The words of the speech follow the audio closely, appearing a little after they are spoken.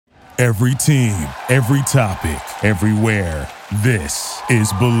Every team, every topic, everywhere. This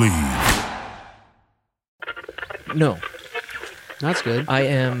is Believe. No, That's good. I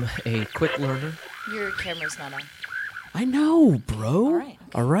am a quick learner. Your camera's not on. I know, bro. All right.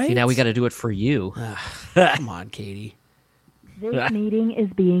 All right. See, now we got to do it for you. Come on, Katie. This meeting is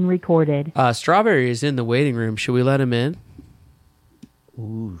being recorded. Strawberry is in the waiting room. Should we let him in?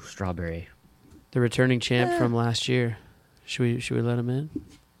 Ooh, strawberry. The returning champ from last year. Should we let him in?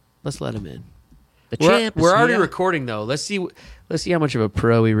 Let's let him in. The We're, champ. we're is already here. recording though. Let's see how much of a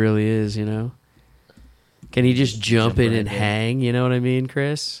pro he really is. You know, can he just jump in right and in. hang? You know what I mean,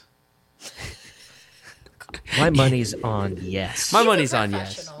 Chris? My money's on yes. My money's on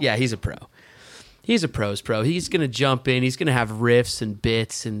yes. Yeah, he's a pro. He's a pro's pro. He's gonna jump in. He's gonna have riffs and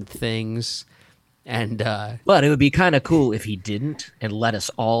bits and things. And But it would be kind of cool if he didn't and let us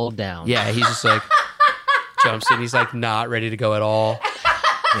all down. yeah, he's just like jumps in. He's like not ready to go at all.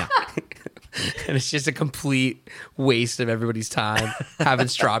 Yeah. And it's just a complete waste of everybody's time having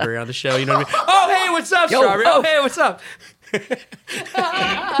Strawberry on the show. You know what I mean? Oh, hey, what's up, Strawberry? Oh, hey, what's up?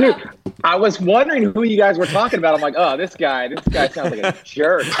 Dude, I was wondering who you guys were talking about. I'm like, oh, this guy sounds like a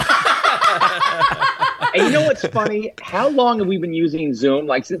jerk. And you know what's funny? How long have we been using Zoom?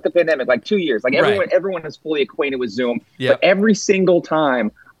 Like since the pandemic, like 2 years. Like everyone is fully acquainted with Zoom. Yep. But every single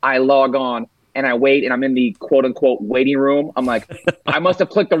time I log on and I wait and I'm in the quote unquote waiting room, I'm like, I must have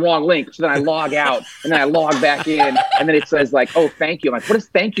clicked the wrong link. So then I log out and then I log back in and then it says like, oh, thank you. I'm like, what does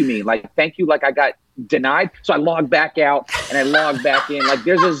thank you mean? Like, thank you, like I got denied. So I log back out and I log back in. Like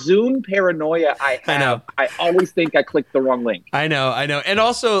there's a Zoom paranoia I have. I know. I always think I clicked the wrong link. I know. And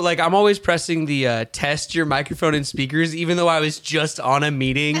also, like, I'm always pressing the test your microphone and speakers, even though I was just on a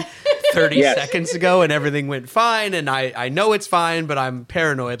meeting 30 Yes. seconds ago and everything went fine. And I know it's fine, but I'm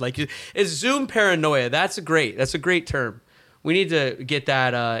paranoid. Like, it's Zoom paranoia. That's a great term. We need to get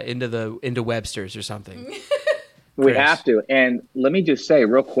that into Webster's or something. We Chris. have to. And let me just say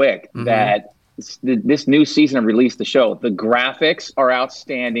real quick that this new season of Release the Show, the graphics are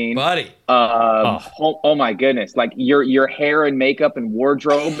outstanding. Buddy. Oh my goodness. Like your hair and makeup and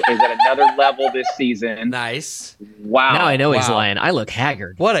wardrobe is at another level this season. Nice. Wow. Now I know he's Wow. lying. I look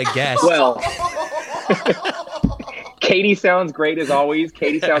haggard. What a guess. Well, Katie sounds great as always.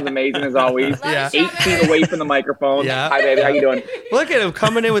 Katie sounds amazing as always. Yeah. 8 feet away from the microphone. Yeah. Hi, baby. How you doing? Look at him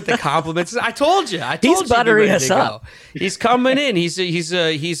coming in with the compliments. I told you. He's buttering us up. He's coming in. He's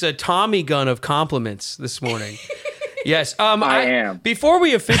a Tommy gun of compliments this morning. Yes. I am. Before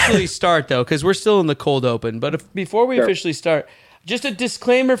we officially start, though, because we're still in the cold open, but before we Sure. officially start, just a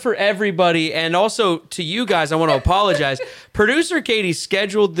disclaimer for everybody, and also to you guys, I want to apologize. Producer Katie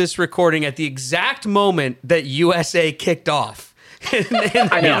scheduled this recording at the exact moment that USA kicked off in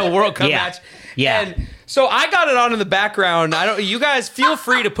a World Cup Yeah. match. Yeah. And so I got it on in the background. You guys feel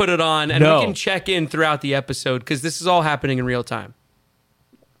free to put it on, and No. we can check in throughout the episode because this is all happening in real time.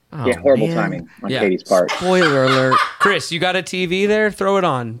 Oh, Yeah, horrible man. timing on Yeah. Katie's part. Spoiler alert. Chris, you got a TV there? Throw it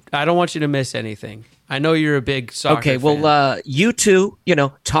on. I don't want you to miss anything. I know you're a big soccer Okay, fan. well, you two,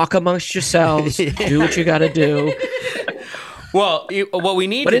 talk amongst yourselves. Do what you got to do. Well, what we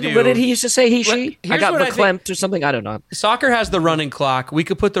need What to did, do... what did he used to say? He, she? I here's got what I think- verklempt or something. I don't know. Soccer has the running clock. We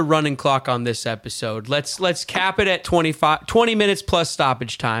could put the running clock on this episode. Let's cap it at 20 minutes plus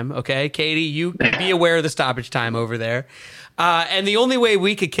stoppage time, okay? Katie, you be aware of the stoppage time over there. And the only way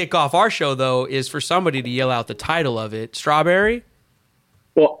we could kick off our show, though, is for somebody to yell out the title of it. Strawberry?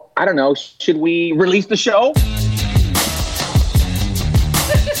 Well, I don't know. Should we release the show?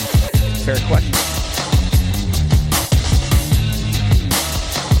 Fair question.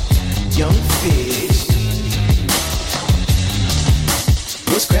 Young fish.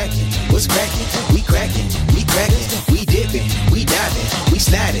 What's cracking? What's cracking? We cracking. We cracking. We dipping. We diving. We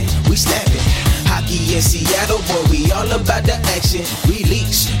sliding. We slapping. Hockey in Seattle, boy, we all about the action.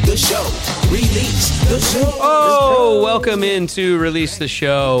 Release the show. Release the show. Oh, welcome into Release the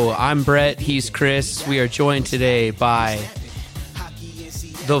Show. I'm Brett. He's Chris. We are joined today by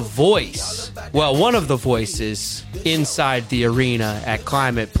the voice. Well, one of the voices inside the arena at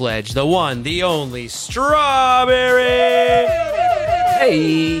Climate Pledge. The one, the only, Strawberry!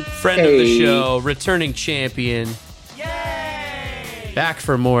 Hey. Friend of the show, returning champion. Back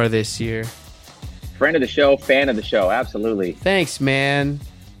for more this year. Friend of the show, fan of the show. Absolutely. Thanks, man.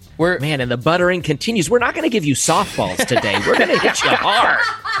 Man, and the buttering continues. We're not going to give you softballs today. We're going to hit you hard.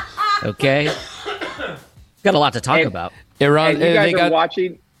 Okay? Got a lot to talk about. Iran, And you guys are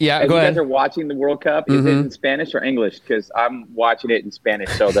watching. Yeah, As go you ahead. guys are watching the World Cup, is it in Spanish or English? Because I'm watching it in Spanish,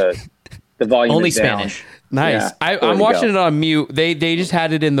 so the volume Only is down. Spanish. Nice. Yeah, there I'm we watching go. it on mute. They just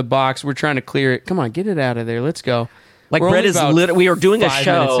had it in the box. We're trying to clear it. Come on, get it out of there. Let's go. Like We're Brett only is about we are doing a 5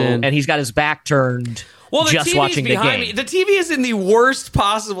 show minutes in. and he's got his back turned. Well, the just TV's watching the behind game. me. The TV is in the worst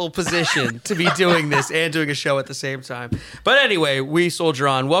possible position to be doing this and doing a show at the same time. But anyway, we soldier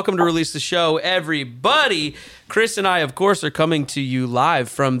on. Welcome to Release the Show, everybody. Chris and I, of course, are coming to you live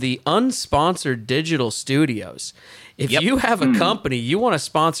from the unsponsored digital studios. If you have a company, you want to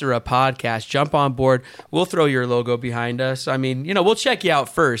sponsor a podcast, jump on board. We'll throw your logo behind us. I mean, we'll check you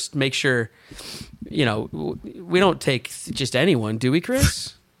out first. Make sure, we don't take just anyone, do we,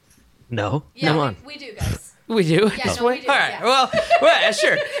 Chris? No, Yeah, come on. we do, guys. We do? Yeah, no, we do, All right. yeah. Well,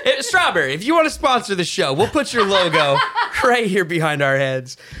 sure. Strawberry, if you want to sponsor the show, we'll put your logo right here behind our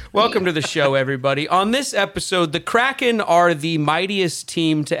heads. Welcome to the show, everybody. On this episode, the Kraken are the mightiest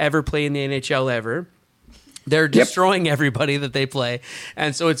team to ever play in the NHL ever. They're destroying everybody that they play.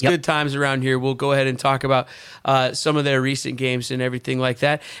 And so it's good times around here. We'll go ahead and talk about some of their recent games and everything like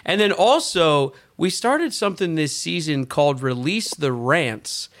that. And then also, we started something this season called Release the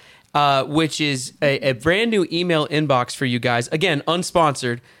Rants, which is a brand new email inbox for you guys. Again, an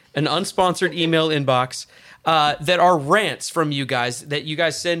unsponsored email inbox that are rants from you guys that you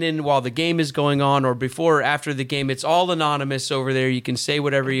guys send in while the game is going on or before or after the game. It's all anonymous over there. You can say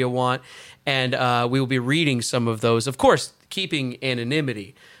whatever you want, and we will be reading some of those. Of course, keeping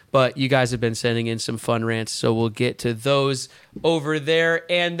anonymity. But you guys have been sending in some fun rants, so we'll get to those over there.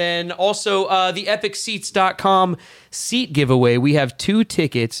 And then also the EpicSeats.com seat giveaway. We have 2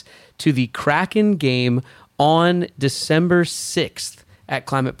 tickets to the Kraken game on December 6th at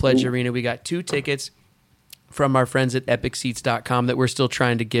Climate Pledge Arena. We got 2 tickets from our friends at EpicSeats.com that we're still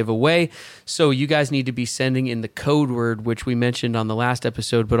trying to give away. So you guys need to be sending in the code word, which we mentioned on the last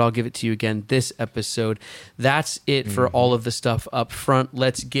episode, but I'll give it to you again this episode. That's it for all of the stuff up front.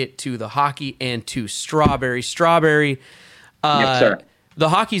 Let's get to the hockey and to Strawberry. Strawberry, Yes, sir. the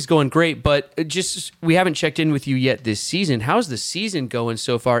hockey's going great, but we haven't checked in with you yet this season. How's the season going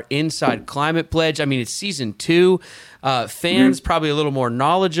so far inside Climate Pledge? I mean, it's season 2. Fans probably a little more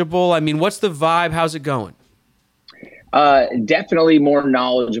knowledgeable. I mean, what's the vibe? How's it going? Definitely more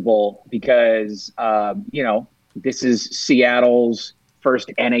knowledgeable because, this is Seattle's first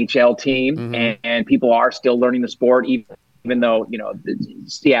NHL team, and people are still learning the sport, even though,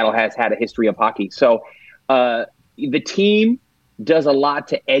 Seattle has had a history of hockey. So the team does a lot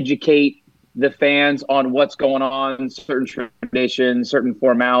to educate the fans on what's going on, certain traditions, certain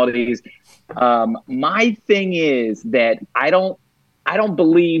formalities. My thing is that I don't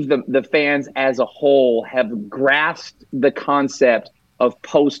believe the fans as a whole have grasped the concept of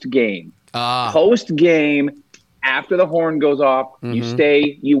post-game. Post-game, after the horn goes off, you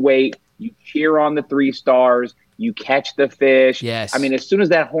stay, you wait, you cheer on the 3 stars, you catch the fish. Yes. I mean, as soon as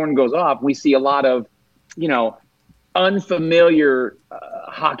that horn goes off, we see a lot of, unfamiliar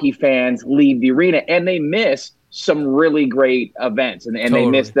hockey fans leave the arena, and they miss some really great events, and they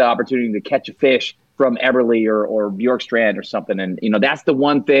miss the opportunity to catch a fish from Eberle or Bjorkstrand or something. And, that's the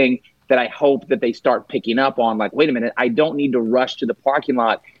one thing that I hope that they start picking up on. Like, wait a minute, I don't need to rush to the parking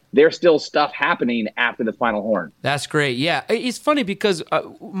lot. There's still stuff happening after the final horn. That's great. Yeah. It's funny because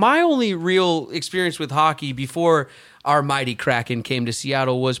my only real experience with hockey before our mighty Kraken came to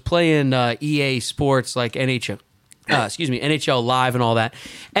Seattle was playing EA Sports, like NHL Live and all that.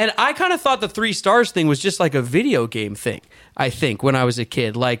 And I kind of thought the 3 stars thing was just like a video game thing, I think, when I was a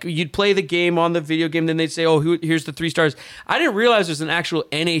kid. Like, you'd play the game on the video game, then they'd say, here's the 3 stars. I didn't realize there's an actual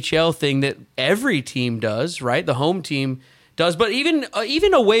NHL thing that every team does, right? The home team does. But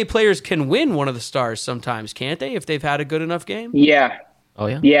even away players can win one of the stars sometimes, can't they, if they've had a good enough game? Yeah. Oh,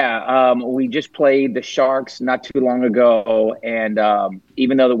 yeah? Yeah. We just played the Sharks not too long ago. And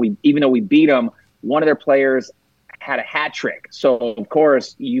even though we beat them, one of their players had a hat trick. So of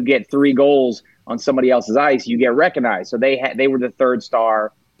course you get 3 goals on somebody else's ice, you get recognized. So they were the 3rd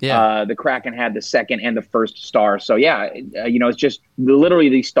star. Yeah. The Kraken had the 2nd and the 1st star. So yeah, it's just literally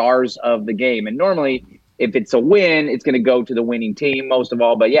the stars of the game. And normally if it's a win, it's going to go to the winning team most of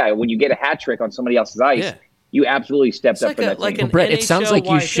all. But yeah, when you get a hat trick on somebody else's ice, you absolutely stepped up for that team. Brett, it sounds like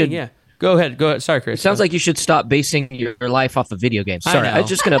you should. Yeah. Go ahead. Sorry, Chris. It sounds like you should stop basing your life off of video games. Sorry, I'm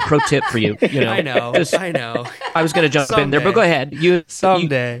just going to pro tip for you. I know. I was going to jump in there, but go ahead.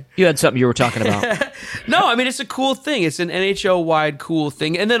 Someday. You had something you were talking about. No, I mean, it's a cool thing. It's an NHL-wide cool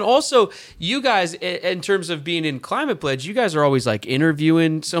thing. And then also, you guys, in terms of being in Climate Pledge, you guys are always like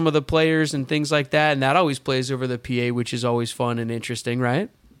interviewing some of the players and things like that, and that always plays over the PA, which is always fun and interesting, right?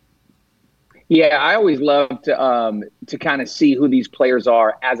 Yeah, I always love to kind of see who these players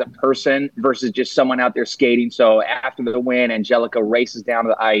are as a person versus just someone out there skating. So after the win, Angelica races down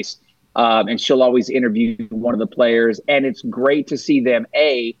to the ice, and she'll always interview one of the players. And it's great to see them,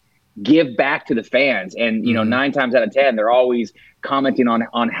 give back to the fans. And, 9 times out of 10, they're always commenting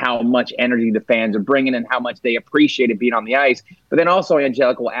on how much energy the fans are bringing and how much they appreciate it being on the ice. But then also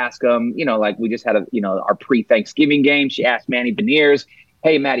Angelica will ask them, like we just had our pre-Thanksgiving game. She asked Manny Beniers,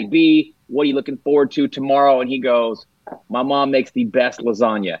 hey, Matty B, what are you looking forward to tomorrow? And he goes, my mom makes the best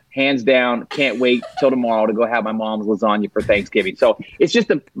lasagna. Hands down, can't wait till tomorrow to go have my mom's lasagna for Thanksgiving. So it's just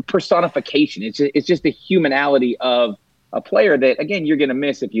a personification. It's just the humanality of a player that, again, you're going to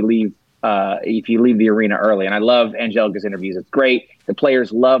miss if you leave the arena early. And I love Angelica's interviews. It's great. The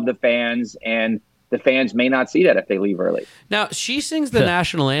players love the fans, and the fans may not see that if they leave early. Now, she sings the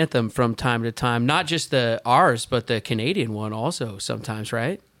national anthem from time to time, not just ours, but the Canadian one also sometimes,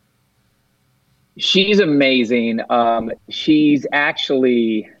 right? She's amazing. She's a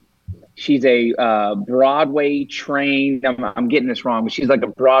Broadway trained, I'm getting this wrong, but she's like a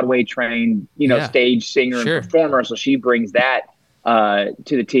Broadway trained, stage singer and performer. So she brings that to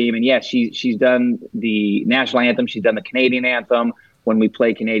the team. And yes, she's done the national anthem. She's done the Canadian anthem. When we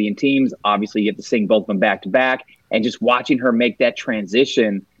play Canadian teams, obviously you have to sing both of them back to back, and just watching her make that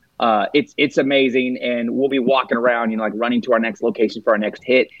transition, it's amazing. And we'll be walking around, like running to our next location for our next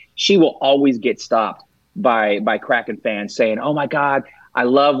hit. She will always get stopped by Kraken fans saying, "Oh my God, I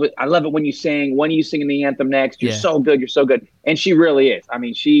love it when you sing. When are you singing the anthem next? You're so good. You're so good." And she really is. I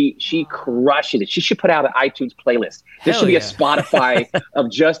mean, she crushes it. She should put out an iTunes playlist. There should be a Spotify of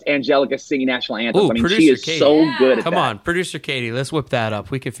just Angelica singing national anthems. I mean, she is Katie. so good at Come that. on, producer Katie, let's whip that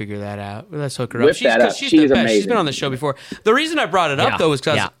up. We can figure that out. Let's hook her up. She's the She's best. amazing. She's been on the Amazing. show before. The reason I brought it up, though, is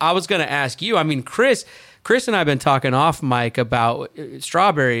because I was going to ask you. I mean, Chris and I have been talking off mic about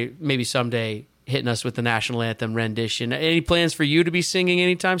Strawberry maybe someday hitting us with the national anthem rendition. Any plans for you to be singing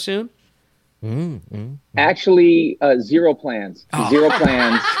anytime soon? Actually, zero plans. Zero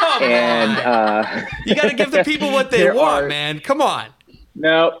plans. And you got to give the people what they want, man. Come on.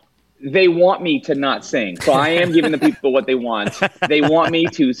 No, they want me to not sing. So I am giving the people what they want. They want me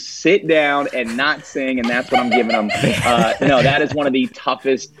to sit down and not sing, and that's what I'm giving them. No, that is one of the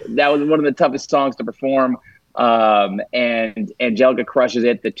toughest. That was one of the toughest songs to perform. And Angelica crushes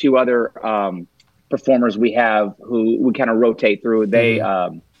it. The two other performers we have who we kind of rotate through. They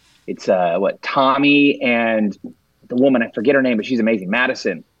it's Tommy and the woman, I forget her name, but she's amazing,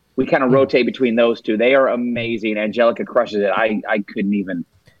 Madison. We kind of rotate between those two. They are amazing. Angelica crushes it. I couldn't even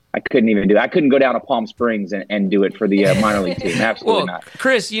do it. I couldn't go down to Palm Springs and do it for the minor league team. Absolutely not.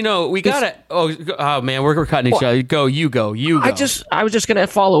 Chris, we gotta. Oh man, we're cutting each other. You go. I was just gonna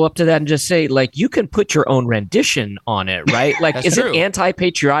follow up to that and just say, like, you can put your own rendition on it, right? Like, is it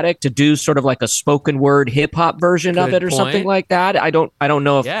anti-patriotic to do sort of like a spoken word hip hop version of it or something like that? I don't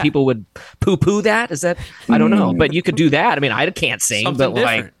know if people would poo-poo that. Is that? I don't know, but you could do that. I mean, I can't sing, something but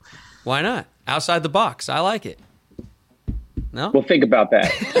different. like, why not? Outside the box. I like it. No? We'll think about that.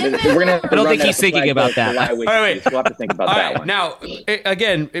 We're gonna have to I don't run think he's thinking about that. All right, we'll have to think about that one. Now,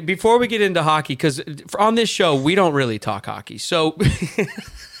 again, before we get into hockey, because on this show, we don't really talk hockey. So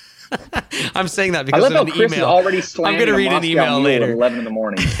I'm saying that because I love of how an Chris email. is already slamming I'm going to read an email later. At 11 in the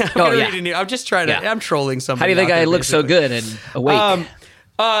morning. I'm just trying to, I'm trolling somebody. how do you think I look so good and awake?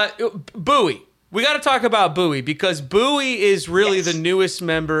 Bowie. We got to talk about Bowie because Bowie is really the newest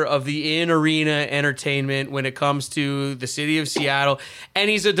member of the in-arena entertainment when it comes to the city of Seattle. And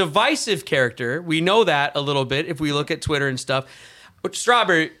he's a divisive character. We know that a little bit if we look at Twitter and stuff. But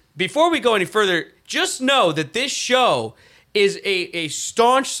Strawberry, before we go any further, just know that this show is a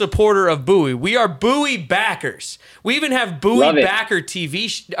staunch supporter of Bowie. We are Bowie backers. We even have Bowie backer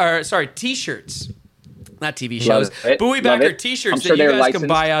T-shirts. Not TV shows. Bowie Backer T-shirts that you guys can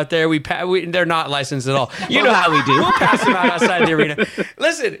buy out there. They're not licensed at all. You know how we do. We'll pass them out outside the arena.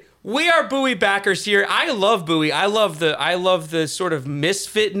 Listen, we are Bowie backers here. I love Bowie. I love the sort of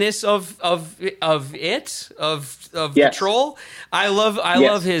misfitness of the troll. I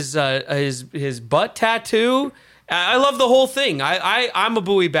love his butt tattoo. I love the whole thing. I'm a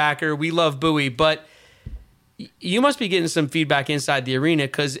Bowie backer. We love Bowie, but you must be getting some feedback inside the arena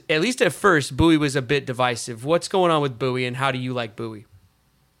because at least at first, Bowie was a bit divisive. What's going on with Bowie and how do you like Bowie?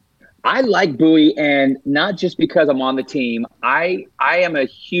 I like Bowie, and not just because I'm on the team. I am a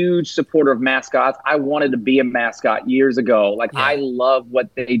huge supporter of mascots. I wanted to be a mascot years ago. I love what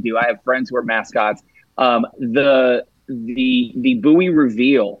they do. I have friends who are mascots. The Bowie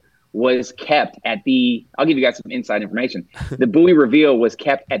reveal was kept at I'll give you guys some inside information. The Bowie reveal was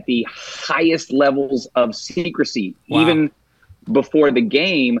kept at the highest levels of secrecy, even before the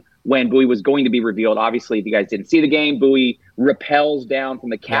game when Bowie was going to be revealed. Obviously, if you guys didn't see the game, Bowie rappels down from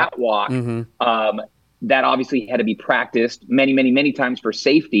the catwalk. That obviously had to be practiced many, many, many times for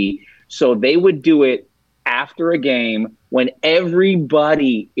safety. So they would do it after a game when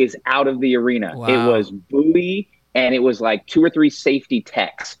everybody is out of the arena. Wow. It was Bowie, and it was like 2 or 3 safety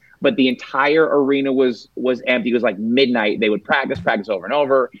techs, but the entire arena was empty. It was like midnight. They would practice over and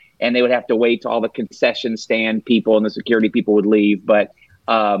over, and they would have to wait till all the concession stand people and the security people would leave. But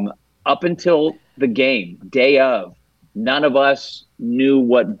up until the game, day of, none of us knew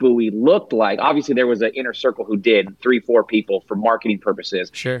what Bowie looked like. Obviously, there was an inner circle who did, 3-4 people for marketing purposes.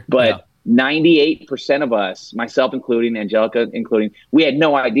 Sure. But 98% of us, myself including, Angelica including, we had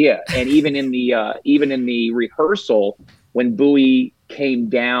no idea. And even in the rehearsal, when Bowie came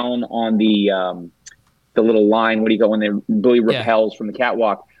down on the little line, when Bowie rappels from the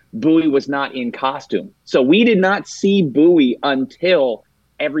catwalk, Bowie was not in costume. So we did not see Bowie until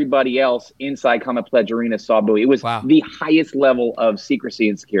everybody else inside Comet Pledge Arena saw Bowie. It was the highest level of secrecy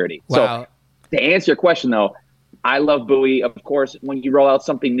and security. Wow. So to answer your question, though, I love Bowie. Of course, when you roll out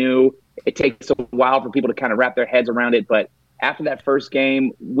something new, it takes a while for people to kind of wrap their heads around it. But after that first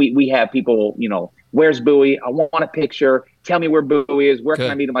game, we have people, where's Bowie? I want a picture. Tell me where Bowie is. Where can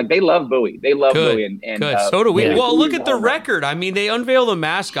I meet him? Like, they love Bowie. They love Bowie. And so do we. Yeah. Well, look at the record. I mean, they unveil the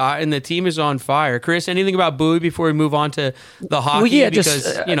mascot, and the team is on fire. Chris, anything about Bowie before we move on to the hockey? Well, yeah, because,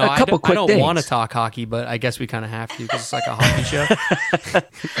 just a couple quick I don't things. want to talk hockey, but I guess we kind of have to because it's like a hockey show.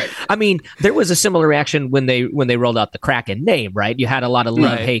 I mean, there was a similar reaction when they rolled out the Kraken name, right? You had a lot of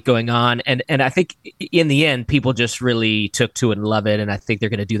love-hate going on, and I think in the end, people just really took to it and love it, and I think they're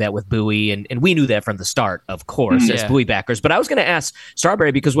going to do that with Bowie, and we knew that from the start, of course, as Bowie backers. But I was going to ask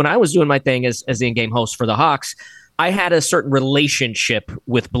Strawberry, because when I was doing my thing as the in-game host for the Hawks, I had a certain relationship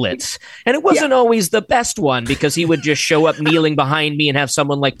with Blitz, and it wasn't always the best one because he would just show up kneeling behind me and have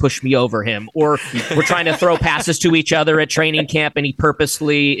someone like push me over him, or we're trying to throw passes to each other at training camp and he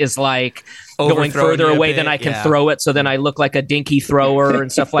purposely is like going further away than I can throw it, so then I look like a dinky thrower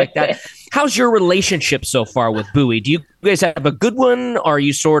and stuff like that. How's your relationship so far with Bowie? Do you guys have a good one? Are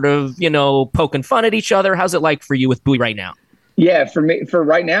you sort of, poking fun at each other? How's it like for you with Bowie right now? Yeah, for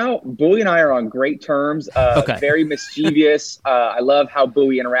right now, Bowie and I are on great terms. Very mischievous. I love how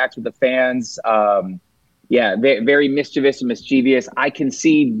Bowie interacts with the fans. Very mischievous and mischievous. I can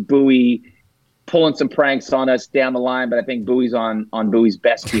see Bowie pulling some pranks on us down the line, but I think Bowie's on Bowie's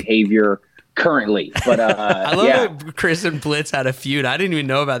best behavior currently. But I love that Chris and Blitz had a feud. I didn't even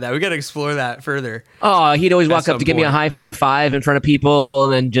know about that. We got to explore that further. Oh, he'd always walk up to give me a high five in front of people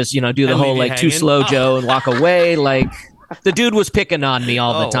and then just, do the whole like too slow Joe and walk away. Like, the dude was picking on me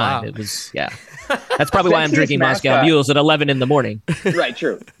all the time. Wow. It was, That's probably why I'm drinking Moscow Mules at 11 in the morning. Right,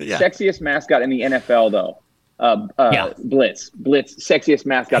 true. Sexiest mascot in the NFL, though. Blitz, sexiest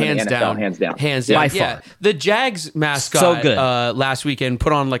mascot in the NFL, hands down. By far. The Jags mascot so good. Last weekend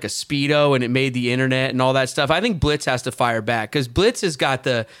put on like a Speedo and it made the internet and all that stuff. I think Blitz has to fire back because Blitz has got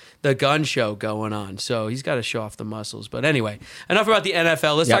the gun show going on, so he's got to show off the muscles. But anyway, enough about the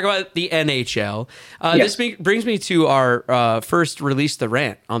NFL. Let's talk about the NHL. This brings me to our first Release the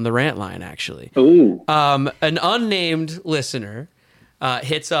Rant on the rant line, actually. Ooh. An unnamed listener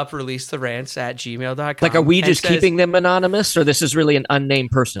hits up releasetherants@gmail.com. Like, are we just keeping them anonymous, or this is really an unnamed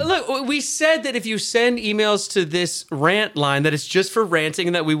person? Look, we said that if you send emails to this rant line, that it's just for ranting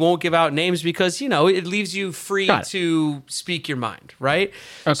and that we won't give out names because, it leaves you free to speak your mind, right?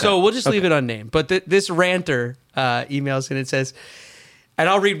 Okay. So we'll just leave it unnamed. But this ranter emails and it says, and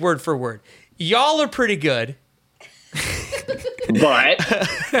I'll read word for word, "Y'all are pretty good." But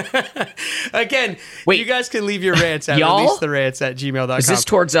again, you guys can leave your rants at releasetherants@gmail.com. Is this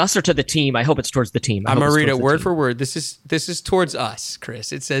towards us or to the team? I hope it's towards the team. I'm gonna read it word for word. This is towards us,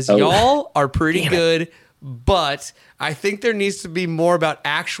 Chris. It says, "Y'all are pretty good, but I think there needs to be more about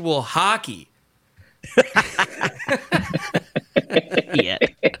actual hockey." Yeah.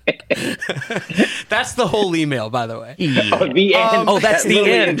 That's the whole email, by the way. Yeah. The end. That's the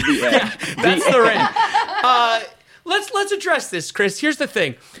end. That's the rant. Let's address this, Chris. Here's the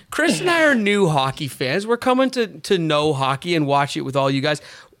thing. Chris and I are new hockey fans. We're coming to know hockey and watch it with all you guys.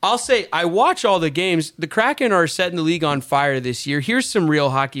 I'll say I watch all the games. The Kraken are setting the league on fire this year. Here's some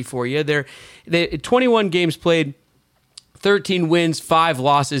real hockey for you. They're 21 games played, 13 wins, 5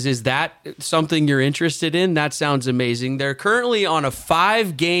 losses. Is that something you're interested in? That sounds amazing. They're currently on a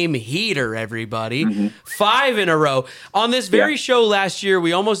 5-game heater, everybody. Mm-hmm. 5 in a row. On this very show last year,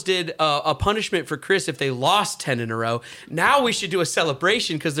 we almost did a punishment for Chris if they lost 10 in a row. Now we should do a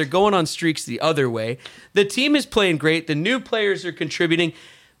celebration because they're going on streaks the other way. The team is playing great. The new players are contributing.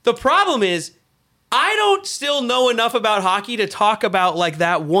 The problem is, I don't still know enough about hockey to talk about like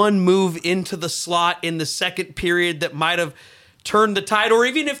that one move into the slot in the second period that might have turned the tide, or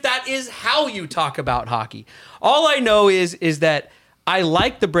even if that is how you talk about hockey. All I know is that I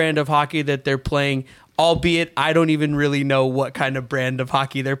like the brand of hockey that they're playing. albeit I don't even really know what kind of brand of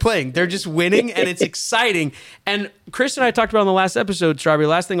hockey they're playing. They're just winning, and it's exciting. And Chris and I talked about in the last episode, Strawberry,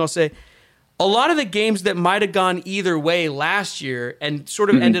 last thing I'll say, a lot of the games that might have gone either way last year and sort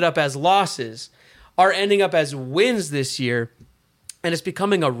of ended up as losses are ending up as wins this year. And it's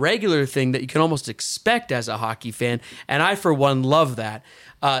becoming a regular thing that you can almost expect as a hockey fan. And I, for one, love that.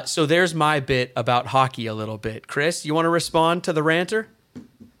 So there's my bit about hockey a little bit. Chris, you want to respond to the ranter?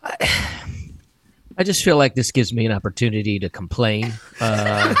 I just feel like this gives me an opportunity to complain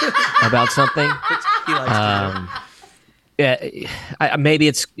about something. He likes Yeah, maybe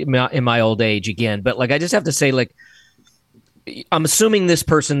it's in my old age again, but like I just have to say, like, I'm assuming this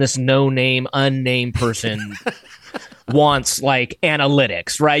person, this no-name, unnamed person, wants like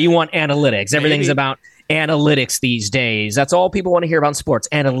analytics, right? You want analytics. Everything's about analytics these days. That's all people want to hear about in sports.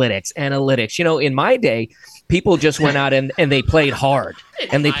 Analytics. You know, in my day, people just went out and they played hard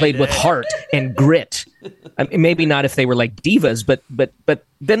and they played with heart and grit. I mean, maybe not if they were like divas, but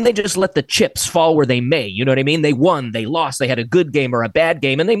then they just let the chips fall where they may. You know what I mean? They won, they lost, they had a good game or a bad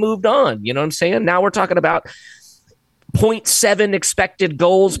game, and they moved on. You know what I'm saying? Now we're talking about 0.7 expected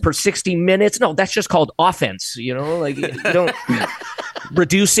goals per 60 minutes. No, that's just called offense. You know, like you don't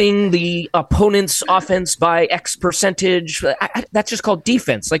reducing the opponent's offense by X percentage. That's just called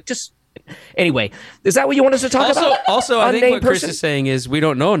defense. Like just. Anyway, is that what you want us to talk about? Also, I think what Chris is saying is we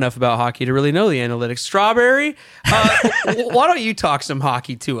don't know enough about hockey to really know the analytics. Strawberry, why don't you talk some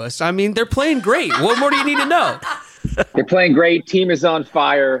hockey to us? I mean, they're playing great. What more do you need to know? They're playing great. Team is on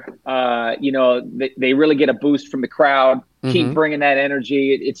fire. You know, they really get a boost from the crowd. Keep bringing that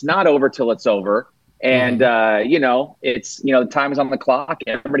energy. It's not over till it's over. And, you know, the time is on the clock.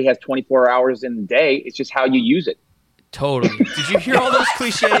 Everybody has 24 hours in the day. It's just how you use it. Totally. Did you hear all those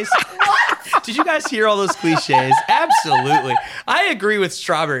cliches? Did you guys hear all those cliches? Absolutely. I agree with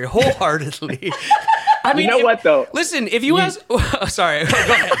Strawberry wholeheartedly. I mean, you know what, though? Listen, if you ask... sorry.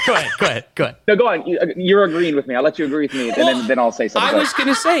 Go ahead. No, go on. You're agreeing with me. I'll let you agree with me, and then I'll say something. I was going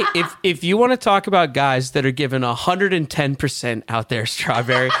to say, if you want to talk about guys that are given 110% out there,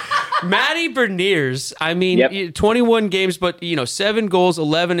 Strawberry, Matty Beniers, I mean, 21 games, but, 7 goals,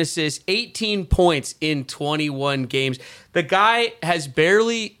 11 assists, 18 points in 21 games. The guy has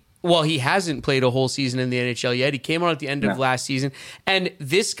barely... Well, he hasn't played a whole season in the NHL yet. He came on at the end of last season. And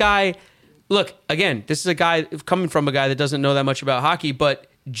this guy... Look, again, this is a guy coming from a guy that doesn't know that much about hockey, but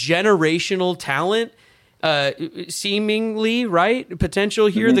generational talent, seemingly, right? Potential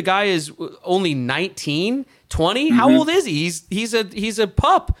here. The guy is only 19, 20. How old is he? He's a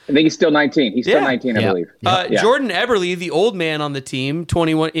pup. I think he's still 19. He's still 19, I believe. Jordan Eberle, the old man on the team,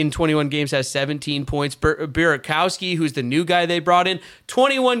 21 games, has 17 points. Burakovsky, who's the new guy they brought in,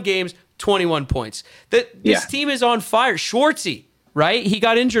 21 games, 21 points. This team is on fire. Schwartzy. Right? He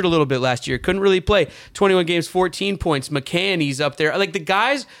got injured a little bit last year. Couldn't really play. 21 games, 14 points. McCann, he's up there. Like the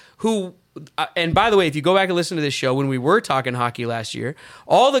guys who... and by the way, if you go back and listen to this show, when we were talking hockey last year,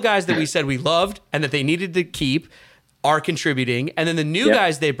 all the guys that we said we loved and that they needed to keep are contributing. And then the new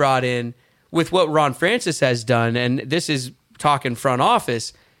guys they brought in with what Ron Francis has done, and this is talking front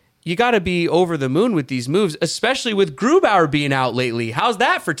office, you got to be over the moon with these moves, especially with Grubauer being out lately. How's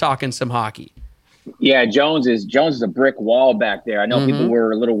that for talking some hockey? Yeah, Jones is a brick wall back there. I know people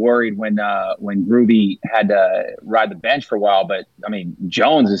were a little worried when Groovy had to ride the bench for a while, but I mean,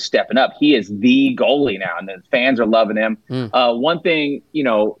 Jones is stepping up. He is the goalie now, and the fans are loving him. One thing, we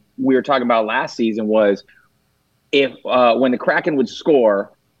were talking about last season was if when the Kraken would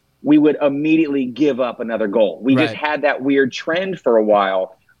score, we would immediately give up another goal. We just had that weird trend for a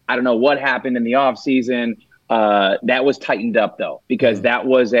while. I don't know what happened in the offseason. That was tightened up, though, because that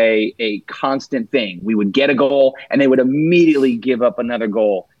was a constant thing. We would get a goal, and they would immediately give up another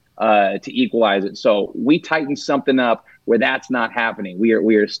goal to equalize it. So we tightened something up where that's not happening. We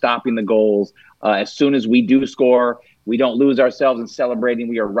are stopping the goals. As soon as we do score, we don't lose ourselves in celebrating.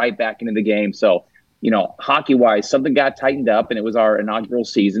 We are right back into the game. So, hockey-wise, something got tightened up, and it was our inaugural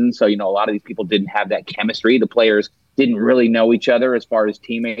season. So, a lot of these people didn't have that chemistry. The players didn't really know each other as far as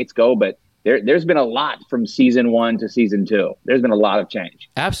teammates go, but There's been a lot from season 1 to season 2. There's been a lot of change.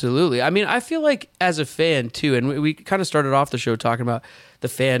 Absolutely. I mean, I feel like as a fan, too, and we kind of started off the show talking about the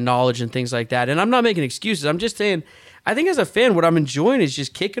fan knowledge and things like that, and I'm not making excuses. I'm just saying, I think as a fan, what I'm enjoying is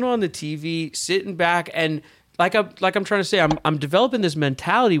just kicking on the TV, sitting back, and like I'm trying to say, I'm developing this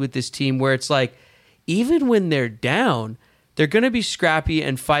mentality with this team where it's like, even when they're down, they're going to be scrappy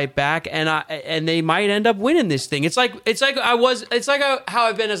and fight back, and they might end up winning this thing. It's like how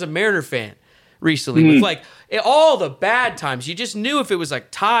I've been as a Mariner fan recently with like all the bad times. You just knew if it was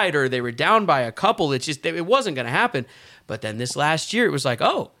like tied or they were down by a couple, it wasn't going to happen. But then this last year, it was like,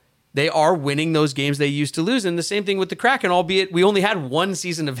 oh, they are winning those games they used to lose. And the same thing with the Kraken, albeit we only had one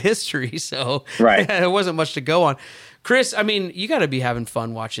season of history, so right. There wasn't much to go on. Chris, I mean, you got to be having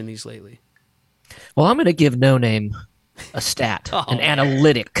fun watching these lately. Well, I'm going to give No Name a stat, an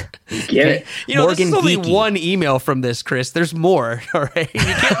analytic. Okay? This is only one email from this, Chris. There's more, all right? You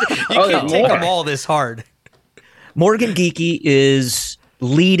can't take them all this hard. Morgan Geekie is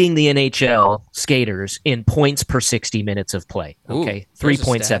leading the NHL skaters in points per 60 minutes of play. Okay,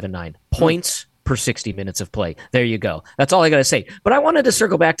 3.79 points per 60 minutes of play. There you go. That's all I got to say. But I wanted to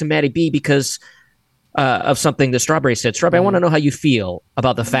circle back to Matty B because of something that Strawberry said. Strawberry, I want to know how you feel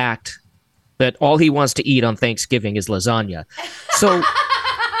about the fact that all he wants to eat on Thanksgiving is lasagna. So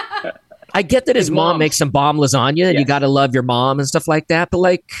I get that his mom makes some bomb lasagna and you got to love your mom and stuff like that.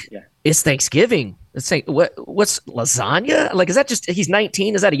 But it's Thanksgiving. It's like, what's lasagna? Like, is that just, he's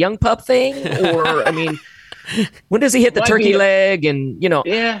 19? Is that a young pup thing? Or, I mean, when does he hit the turkey leg? And,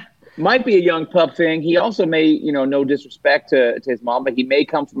 Yeah, might be a young pup thing. He also may, no disrespect to his mom, but he may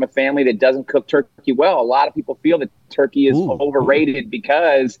come from a family that doesn't cook turkey well. A lot of people feel that turkey is overrated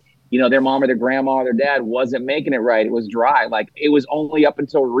because, their mom or their grandma or their dad wasn't making it right. It was dry. Like, it was only up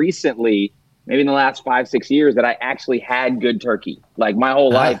until recently, maybe in the last 5-6 years, that I actually had good turkey. Like, my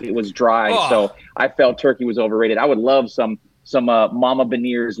whole life, it was dry. So I felt turkey was overrated. I would love some Mama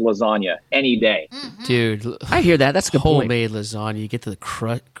Benier's lasagna any day. Mm-hmm. Dude, I hear that. That's a good homemade lasagna. You get the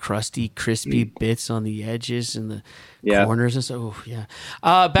crusty, crispy bits on the edges and the corners and stuff. Oh, yeah.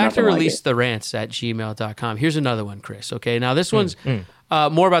 Back to release the rants at gmail.com. Here's another one, Chris. Okay, now this one's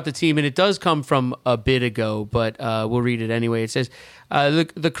more about the team, and it does come from a bit ago, but we'll read it anyway. It says,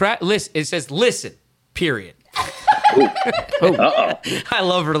 it says, listen, period. I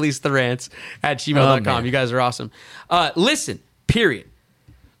love release the rants at gmail.com. You guys are awesome. Listen, period.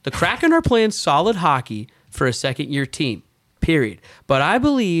 The Kraken are playing solid hockey for a second-year team, period. But I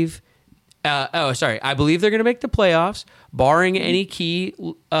believe, I believe they're going to make the playoffs, barring any key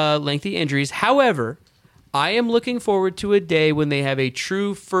lengthy injuries. However, I am looking forward to a day when they have a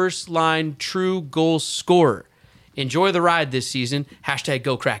true first-line, true goal scorer. Enjoy the ride this season. #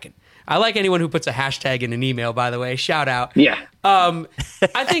 Go Kraken. I like anyone who puts a hashtag in an email, by the way. Shout out. Yeah. I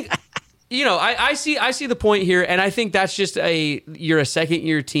think, I see the point here, and I think that's just you're a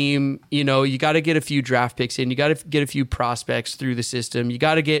second-year team. You got to get a few draft picks in. You got to get a few prospects through the system. You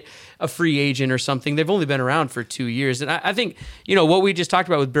got to get a free agent or something. They've only been around for 2 years. And I think, what we just talked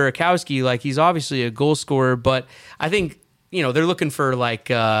about with Burakovsky, like, he's obviously a goal scorer, but I think, they're looking for, like,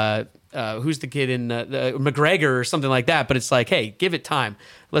 who's the kid in McGregor or something like that. But it's like, hey, give it time.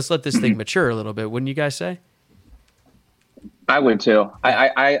 Let's let this thing mature a little bit. Wouldn't you guys say? I would too.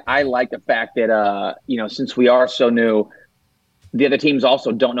 I like the fact that, since we are so new, the other teams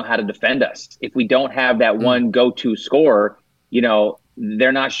also don't know how to defend us. If we don't have that one go-to scorer,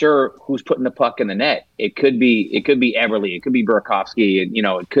 they're not sure who's putting the puck in the net. It could be Eberle. It could be Burakovsky.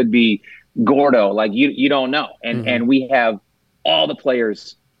 It could be Gordo. Like, you don't know. And we have all the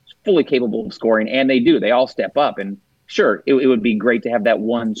players fully capable of scoring, and they do. They all step up. And sure, it would be great to have that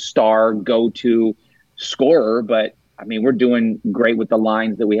one star go-to scorer, but I mean, we're doing great with the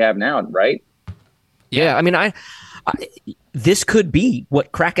lines that we have now, right? Yeah, I mean, I this could be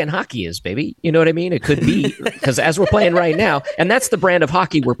what Kraken hockey is, baby. You know what I mean? It could be, because as we're playing right now, and that's the brand of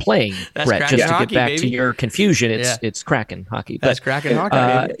hockey we're playing, that's Brett, Kraken just to hockey, get back baby. To your confusion, it's Kraken hockey. That's Kraken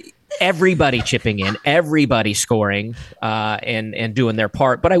hockey, baby. Everybody chipping in, everybody scoring, and doing their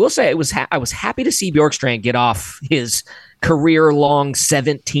part. But I will say, I was happy to see Bjorkstrand get off his career-long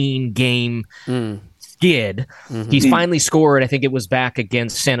 17-game skid. He's finally scored. I think it was back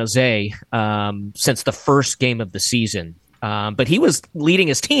against San Jose since the first game of the season. But he was leading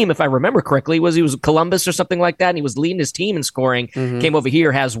his team, if I remember correctly. He was Columbus or something like that, and he was leading his team in scoring. Came over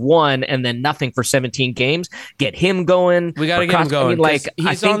here, has one, and then nothing for 17 games. Get him going. We got to get him going.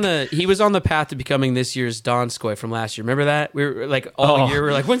 He was on the path to becoming this year's Donskoy from last year. Remember that? We were like all year. We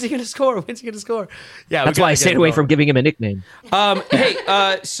were like, when's he going to score? When's he going to score? Yeah, that's why I stayed away from giving him a nickname. So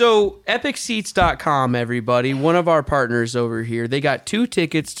EpicSeats.com, everybody, one of our partners over here, they got 2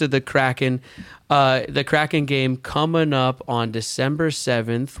 tickets to the Kraken. The Kraken game coming up on December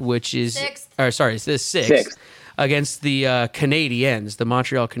 7th, which is... it's the 6th. Against the Canadiens, the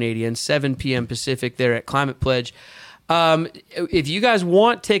Montreal Canadiens, 7 p.m. Pacific there at Climate Pledge. If you guys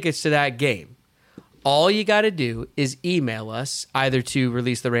want tickets to that game, all you got to do is email us either to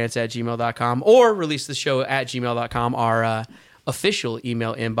releasetherants@gmail.com or releasetheshow@gmail.com, our official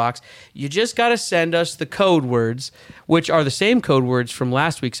email inbox. You just got to send us the code words, which are the same code words from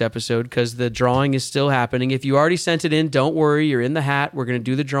last week's episode, because the drawing is still happening. If you already sent it in, don't worry, you're in the hat. We're going to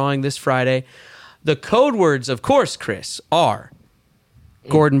do the drawing this Friday. The code words, of course, Chris, are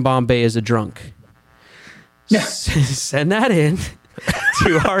Gordon Bombay is a drunk. Send that in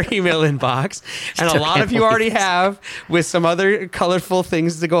to our email inbox. And a lot of you already have, with some other colorful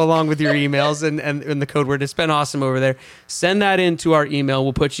things to go along with your emails and the code word. It's been awesome over there. Send that in to our email.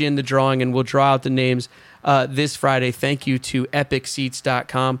 We'll put you in the drawing and we'll draw out the names this Friday. Thank you to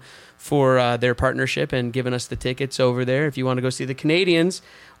EpicSeats.com for their partnership and giving us the tickets over there. If you want to go see the Canadians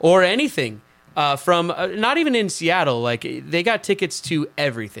or anything from not even in Seattle, like they got tickets to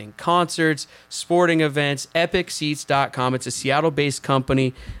everything, concerts, sporting events. EpicSeats.com. It's a Seattle-based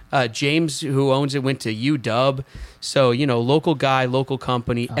company. James, who owns it, went to UW, so local guy, local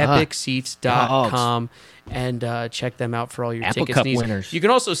company. EpicSeats.com. And check them out for all your Apple tickets Cup needs. winners. You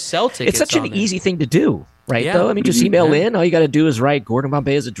can also sell tickets. It's such an easy thing to do, right? Though I mean, just email in. All you got to do is write Gordon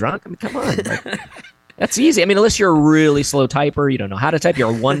Bombay is a drunk. I mean, come on. That's easy. I mean, unless you're a really slow typer, you don't know how to type, you're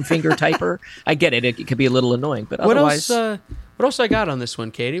a one-finger typer. I get it. It could be a little annoying, but otherwise... What else I got on this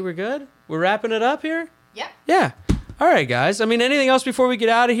one, Katie? We're good? We're wrapping it up here? Yeah. Yeah. All right, guys. I mean, anything else before we get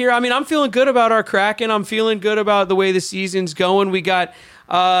out of here? I mean, I'm feeling good about our Kraken. I'm feeling good about the way the season's going. We got...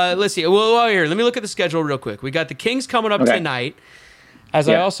 let's see. Well, here, let me look at the schedule real quick. We got the Kings coming up tonight. As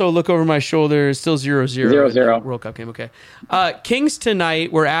I also look over my shoulder, still 0-0. 0-0. World Cup game, okay. Kings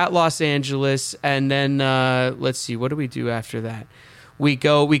tonight, we're at Los Angeles, and then let's see, what do we do after that? We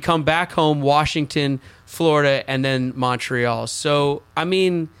come back home, Washington, Florida, and then Montreal. So, I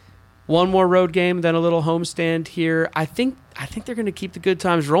mean, one more road game, then a little homestand here. I think they're going to keep the good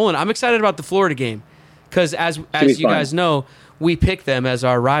times rolling. I'm excited about the Florida game because as you guys know, we picked them as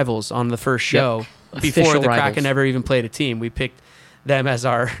our rivals on the first show before the Kraken ever even played a team. We picked them as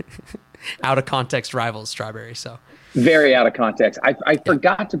our out of context rivals, Strawberry. So very out of context. I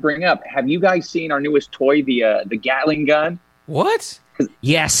forgot to bring up. Have you guys seen our newest toy, the Gatling gun? What?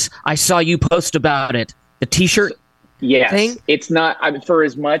 Yes, I saw you post about it. The T-shirt. Yes, thing? It's not for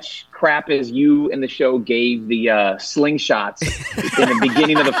as much crap as you and the show gave the slingshots in the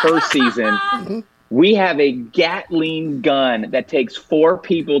beginning of the first season. We have a Gatling gun that takes 4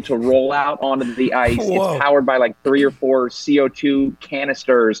 people to roll out onto the ice. Whoa. It's powered by like 3 or 4 CO2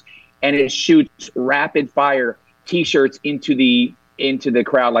 canisters, and it shoots rapid fire T-shirts into the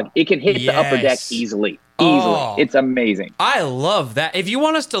crowd. Like it can hit the upper deck easily. Oh, it's amazing. I love that. If you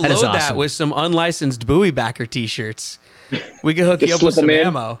want us to load that with some unlicensed buoy backer T-shirts, we can hook you up with some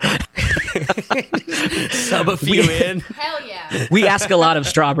ammo. Sub a few in. Hell yeah. We ask a lot of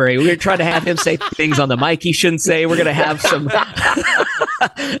Strawberry. We're trying to have him say things on the mic he shouldn't say. We're going to have some...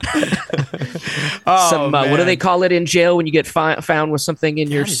 what do they call it in jail when you get found with something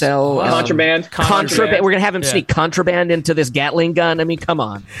in your cell? Contraband. Contraband. We're going to have him sneak contraband into this Gatling gun. I mean, come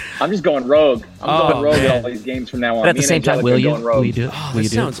on. I'm just going rogue. I'm going rogue at all these games from now on. But at the same time, will you do it? That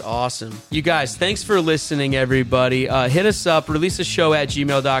sounds awesome. You guys, thanks for listening, everybody. Hit us up,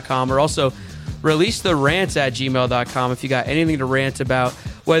 releaseashow@gmail.com, or also releasetherants@gmail.com if you got anything to rant about,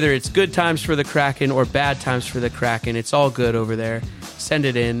 whether it's good times for the Kraken or bad times for the Kraken. It's all good over there. Send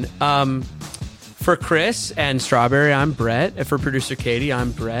it in. For Chris and Strawberry, I'm Brett. And for producer Katie,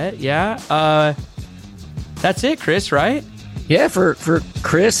 I'm Brett. Yeah. That's it, Chris, right? Yeah, for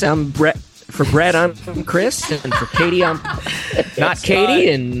Chris, I'm Brett. For Brett, I'm Chris. And for Katie, I'm not Katie.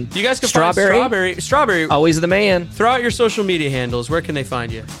 And you guys can find Strawberry. Always the man. Throw out your social media handles. Where can they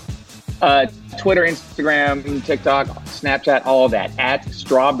find you? Twitter, Instagram, TikTok, Snapchat, all of that, at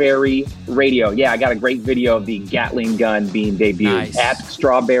Strawberry Radio. Yeah, I got a great video of the Gatling gun being debuted. Nice. At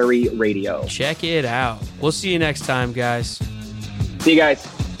Strawberry Radio. Check it out. We'll see you next time, guys. See you guys.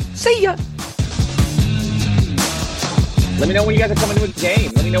 See ya. Let me know when you guys are coming to a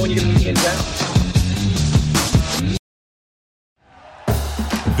game. Let me know when you're going to be in town.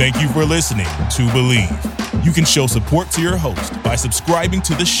 Thank you for listening to Believe. You can show support to your host by subscribing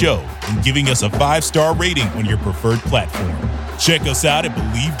to the show and giving us a 5-star rating on your preferred platform. Check us out at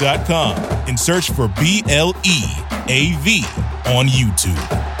Believe.com and search for BLEAV on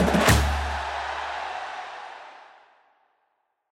YouTube.